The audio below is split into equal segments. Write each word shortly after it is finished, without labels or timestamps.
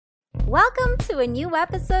Welcome to a new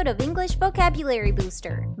episode of English Vocabulary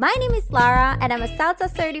Booster. My name is Lara and I'm a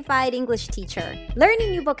SALSA certified English teacher.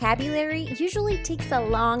 Learning new vocabulary usually takes a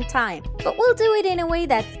long time, but we'll do it in a way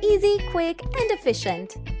that's easy, quick, and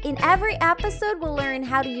efficient. In every episode, we'll learn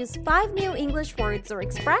how to use 5 new English words or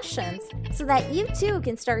expressions so that you too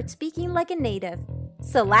can start speaking like a native.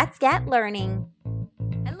 So let's get learning.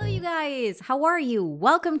 Hello, you guys. How are you?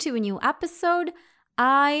 Welcome to a new episode.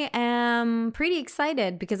 I am pretty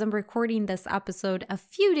excited because I'm recording this episode a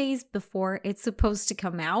few days before it's supposed to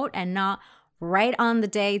come out and not right on the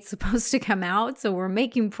day it's supposed to come out. So we're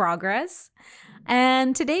making progress.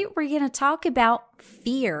 And today we're going to talk about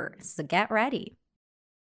fear. So get ready.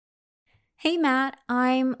 Hey, Matt,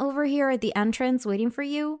 I'm over here at the entrance waiting for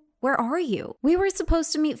you. Where are you? We were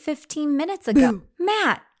supposed to meet 15 minutes ago. Boo.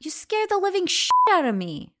 Matt, you scared the living shit out of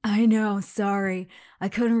me. I know, sorry. I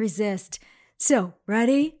couldn't resist. So,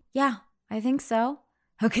 ready? Yeah, I think so.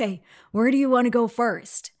 Okay, where do you want to go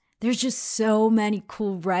first? There's just so many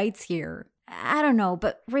cool rides here. I don't know,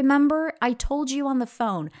 but remember I told you on the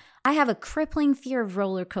phone, I have a crippling fear of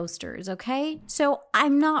roller coasters, okay? So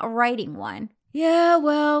I'm not riding one. Yeah,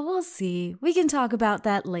 well, we'll see. We can talk about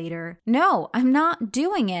that later. No, I'm not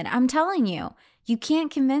doing it. I'm telling you. You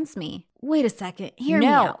can't convince me. Wait a second. Hear me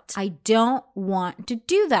out. I don't want to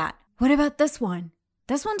do that. What about this one?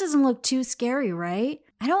 This one doesn't look too scary, right?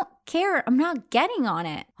 I don't care. I'm not getting on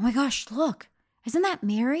it. Oh my gosh, look. Isn't that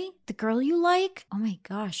Mary, the girl you like? Oh my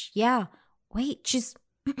gosh, yeah. Wait, she's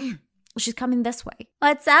coming this way.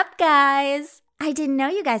 What's up, guys? I didn't know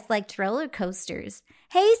you guys liked roller coasters.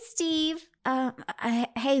 Hey, Steve.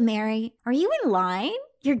 Hey, Mary. Are you in line?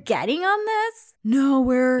 You're getting on this? No,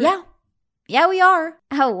 we're... Yeah, we are.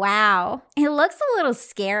 Oh, wow. It looks a little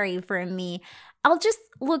scary for me. I'll just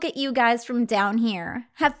look at you guys from down here.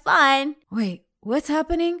 Have fun. Wait, what's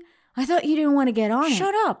happening? I thought you didn't want to get on it.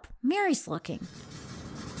 Shut up. Mary's looking.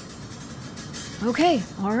 Okay,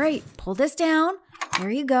 all right. Pull this down. There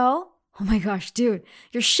you go. Oh my gosh, dude.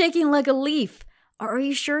 You're shaking like a leaf. Are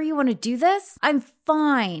you sure you want to do this? I'm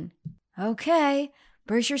fine. Okay,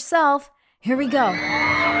 brace yourself. Here we go.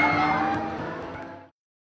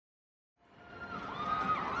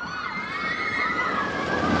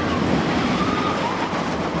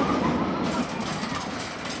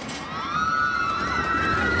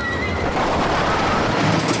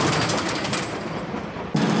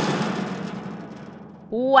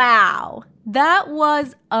 Wow, that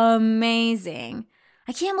was amazing.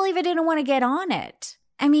 I can't believe I didn't want to get on it.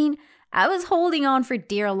 I mean, I was holding on for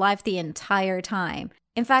dear life the entire time.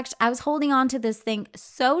 In fact, I was holding on to this thing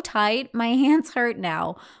so tight, my hands hurt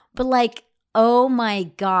now. But oh my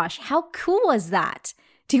gosh, how cool was that?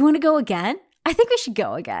 Do you want to go again? I think we should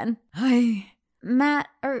go again. Matt,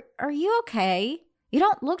 are you okay? You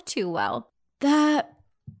don't look too well. That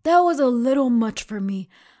was a little much for me.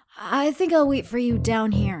 I think I'll wait for you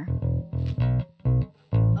down here.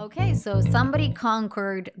 Okay, so somebody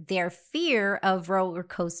conquered their fear of roller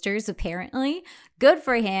coasters, apparently. Good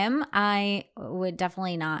for him. I would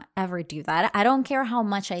definitely not ever do that. I don't care how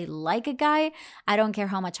much I like a guy. I don't care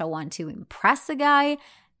how much I want to impress a guy.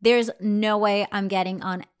 There's no way I'm getting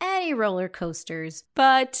on any roller coasters.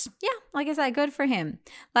 But yeah, like I said, good for him.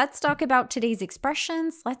 Let's talk about today's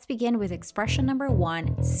expressions. Let's begin with expression number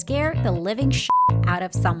 1. Scare the living shit out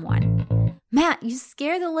of someone. Matt, you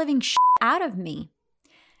scare the living shit out of me.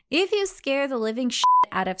 If you scare the living shit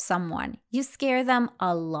out of someone, you scare them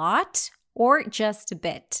a lot or just a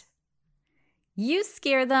bit. You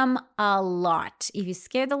scare them a lot. If you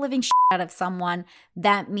scare the living shit out of someone,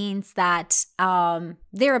 that means that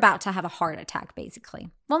they're about to have a heart attack, basically.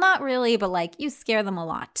 Well, not really, but you scare them a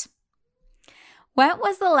lot. When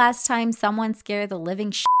was the last time someone scared the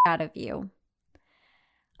living shit out of you?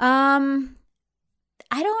 I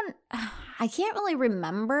can't really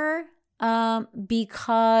remember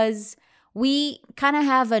because we kind of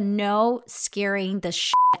have a no scaring the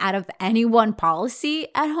shit out of anyone policy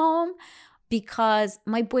at home. Because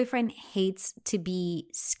my boyfriend hates to be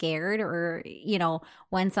scared or,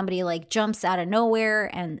 when somebody jumps out of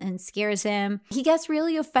nowhere and scares him. He gets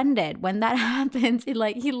really offended when that happens. He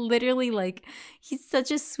literally he's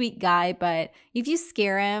such a sweet guy. But if you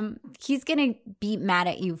scare him, he's going to be mad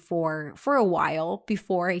at you for a while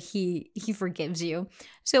before he forgives you.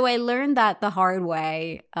 So I learned that the hard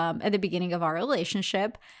way at the beginning of our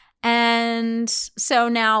relationship. And so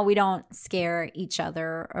now we don't scare each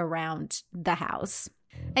other around the house.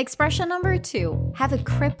 Expression number 2, have a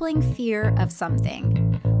crippling fear of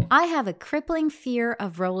something. I have a crippling fear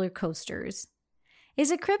of roller coasters.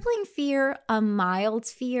 Is a crippling fear a mild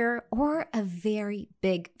fear or a very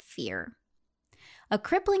big fear? A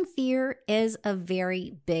crippling fear is a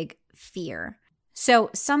very big fear. So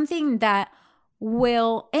something that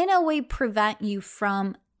will, in a way, prevent you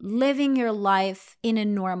from living your life in a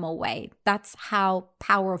normal way. That's how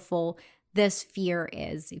powerful this fear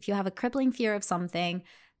is. If you have a crippling fear of something,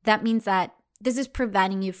 that means that this is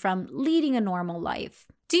preventing you from leading a normal life.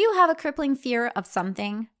 Do you have a crippling fear of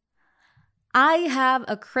something? I have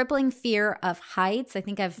a crippling fear of heights. I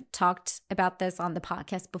think I've talked about this on the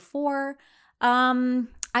podcast before.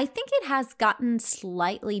 I think it has gotten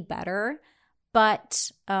slightly better,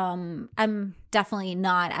 but I'm definitely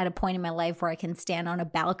not at a point in my life where I can stand on a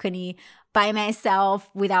balcony by myself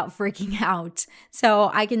without freaking out. So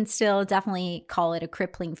I can still definitely call it a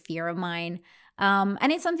crippling fear of mine.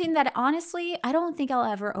 And it's something that honestly, I don't think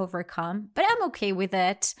I'll ever overcome, but I'm okay with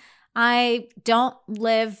it. I don't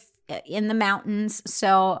live in the mountains,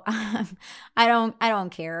 so I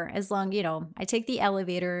don't care. As long, I take the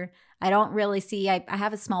elevator. I don't really see, I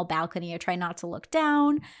have a small balcony. I try not to look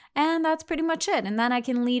down, and that's pretty much it. And then I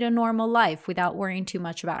can lead a normal life without worrying too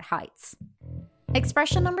much about heights.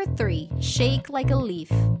 Expression number 3, shake like a leaf.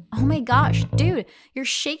 Oh my gosh, dude, you're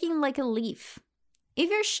shaking like a leaf. If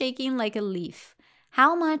you're shaking like a leaf,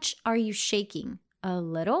 how much are you shaking? A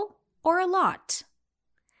little or a lot?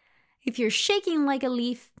 If you're shaking like a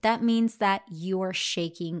leaf, that means that you're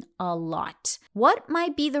shaking a lot. What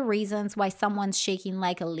might be the reasons why someone's shaking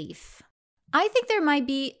like a leaf? I think there might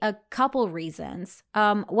be a couple reasons.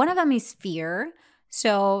 One of them is fear.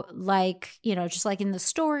 So just like in the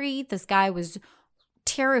story, this guy was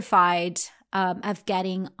terrified of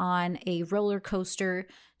getting on a roller coaster.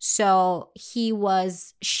 So he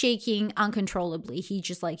was shaking uncontrollably. He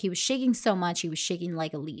was shaking so much, he was shaking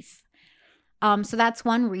like a leaf. So that's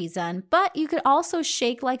one reason. But you could also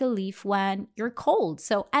shake like a leaf when you're cold.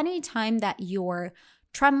 So anytime that you're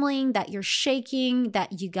trembling, that you're shaking,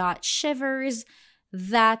 that you got shivers,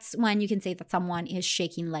 that's when you can say that someone is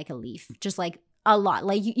shaking like a leaf. Just like a lot.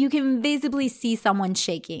 Like you can visibly see someone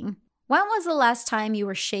shaking. When was the last time you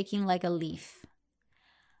were shaking like a leaf?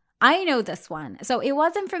 I know this one. So it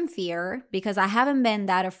wasn't from fear because I haven't been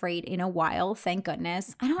that afraid in a while, thank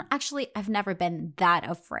goodness. I've never been that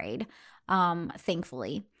afraid,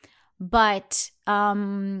 thankfully. But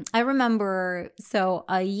I remember,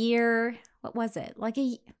 a year, what was it? Like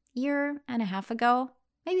a year and a half ago,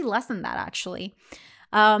 maybe less than that actually.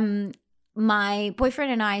 My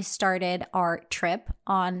boyfriend and I started our trip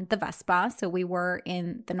on the Vespa. So we were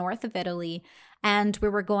in the north of Italy and we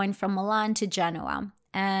were going from Milan to Genoa.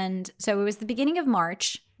 And so it was the beginning of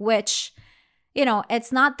March, which,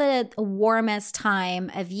 it's not the warmest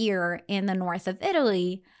time of year in the north of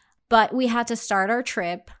Italy, but we had to start our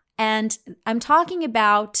trip. And I'm talking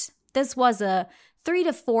about, this was a 3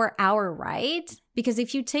 to 4 hour ride, because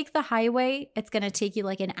if you take the highway, it's going to take you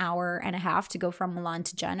like an hour and a half to go from Milan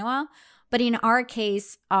to Genoa. But in our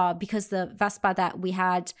case, because the Vespa that we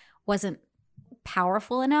had wasn't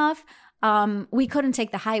powerful enough, we couldn't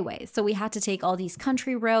take the highway. So we had to take all these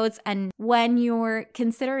country roads. And when you're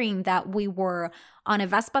considering that we were on a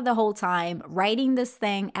Vespa the whole time, riding this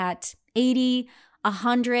thing at 80,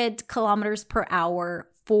 100 kilometers per hour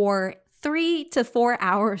for 3 to 4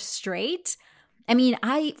 hours straight. I mean,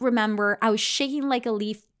 I remember I was shaking like a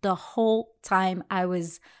leaf the whole time I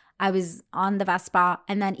was on the Vespa.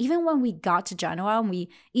 And then even when we got to Genoa and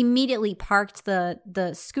we immediately parked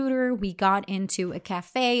the scooter, we got into a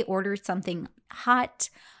cafe, ordered something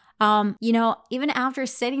hot. Even after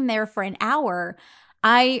sitting there for an hour,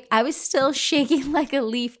 I was still shaking like a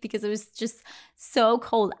leaf because it was just so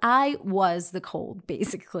cold. I was the cold,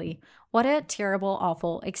 basically. What a terrible,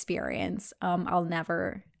 awful experience. I'll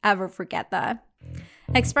never, ever forget that.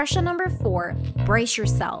 Expression number 4, brace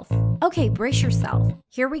yourself. Okay, brace yourself.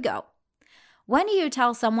 Here we go. When do you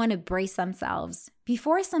tell someone to brace themselves?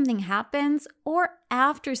 Before something happens or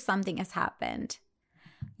after something has happened?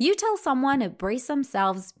 You tell someone to brace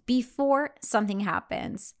themselves before something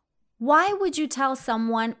happens. Why would you tell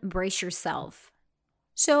someone brace yourself?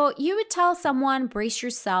 So you would tell someone brace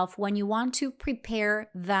yourself when you want to prepare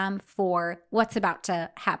them for what's about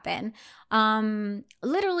to happen.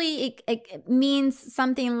 Literally, it means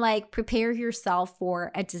something like prepare yourself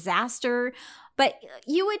for a disaster, but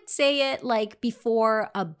you would say it like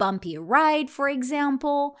before a bumpy ride, for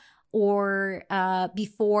example, or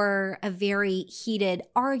before a very heated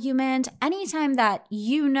argument. Anytime that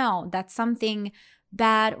you know that something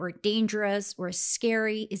bad or dangerous or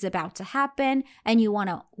scary is about to happen and you want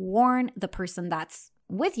to warn the person that's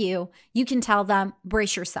with you, you can tell them,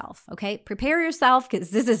 brace yourself, okay? Prepare yourself because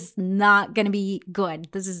this is not going to be good.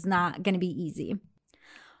 This is not going to be easy.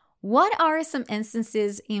 What are some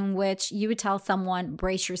instances in which you would tell someone,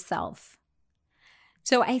 brace yourself?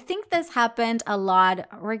 So I think this happened a lot.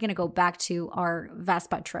 We're going to go back to our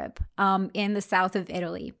Vespa trip in the south of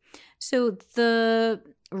Italy. So the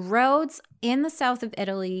roads in the south of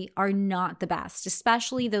Italy are not the best,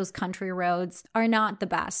 especially those country roads are not the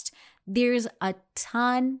best. There's a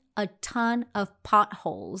ton of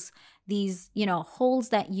potholes. These, holes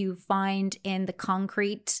that you find in the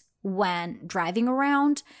concrete when driving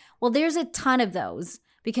around. Well, there's a ton of those.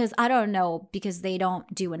 Because I don't know, because they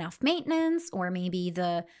don't do enough maintenance, or maybe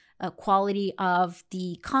the quality of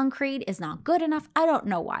the concrete is not good enough. I don't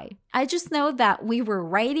know why. I just know that we were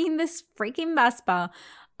riding this freaking Vespa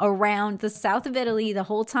around the south of Italy the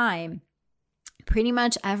whole time, pretty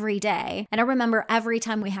much every day. And I remember every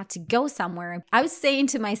time we had to go somewhere, I was saying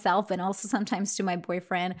to myself and also sometimes to my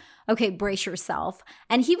boyfriend, okay, brace yourself.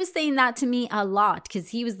 And he was saying that to me a lot because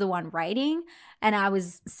he was the one riding and I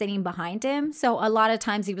was sitting behind him. So a lot of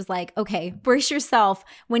times he was like, okay, brace yourself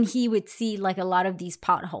when he would see like a lot of these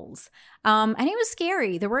potholes. And it was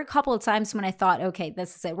scary. There were a couple of times when I thought, okay,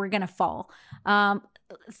 this is it. We're going to fall.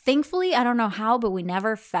 Thankfully, I don't know how, but we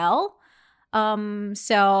never fell.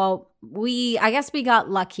 So I guess we got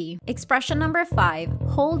lucky. Expression number 5,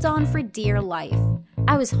 hold on for dear life.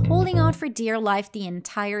 I was holding on for dear life the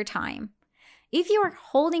entire time. If you are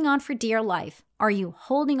holding on for dear life, are you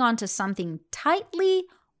holding on to something tightly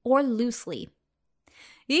or loosely?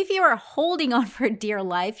 If you are holding on for dear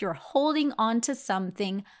life, you're holding on to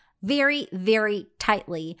something very, very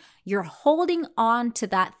tightly. You're holding on to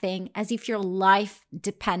that thing as if your life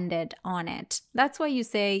depended on it. That's why you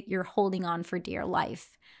say you're holding on for dear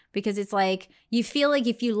life, because it's like you feel like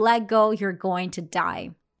if you let go, you're going to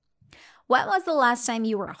die. When was the last time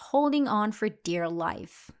you were holding on for dear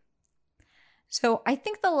life? So I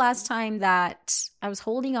think the last time that I was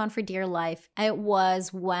holding on for dear life, it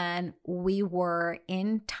was when we were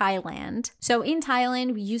in Thailand. So in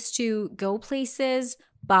Thailand, we used to go places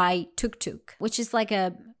by tuk-tuk, which is like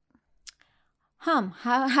a,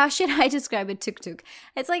 how should I describe a tuk-tuk?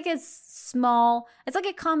 It's like it's like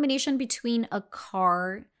a combination between a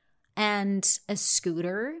car and a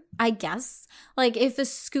scooter, I guess. Like if a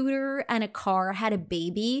scooter and a car had a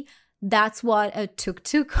baby, that's what a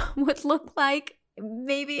tuk-tuk would look like.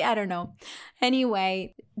 Maybe, I don't know.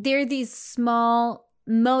 Anyway, they're these small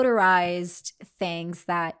motorized things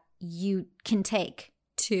that you can take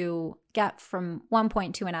to get from one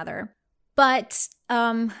point to another. But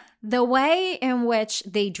the way in which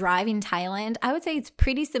they drive in Thailand, I would say it's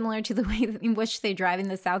pretty similar to the way in which they drive in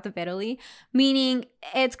the south of Italy, meaning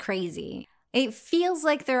it's crazy. It feels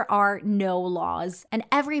like there are no laws and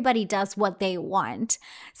everybody does what they want.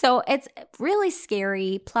 So it's really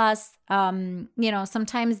scary. Plus,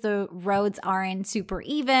 sometimes the roads aren't super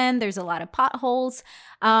even. There's a lot of potholes.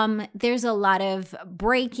 There's a lot of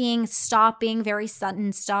braking, stopping, very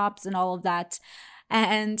sudden stops and all of that.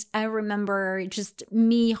 And I remember just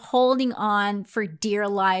me holding on for dear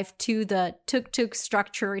life to the tuk-tuk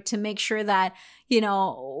structure to make sure that,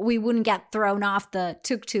 we wouldn't get thrown off the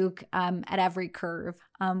tuk-tuk at every curve,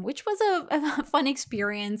 which was a fun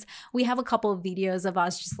experience. We have a couple of videos of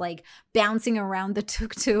us just like bouncing around the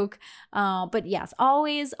tuk-tuk. But yes,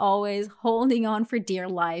 always holding on for dear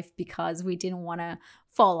life because we didn't want to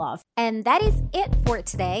fall off. And that is it for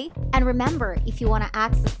today. And remember, if you want to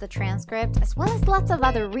access the transcript as well as lots of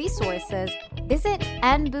other resources, visit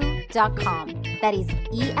enboo.com. That is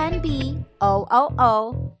ENBOOO.com.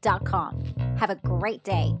 Have a great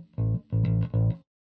day.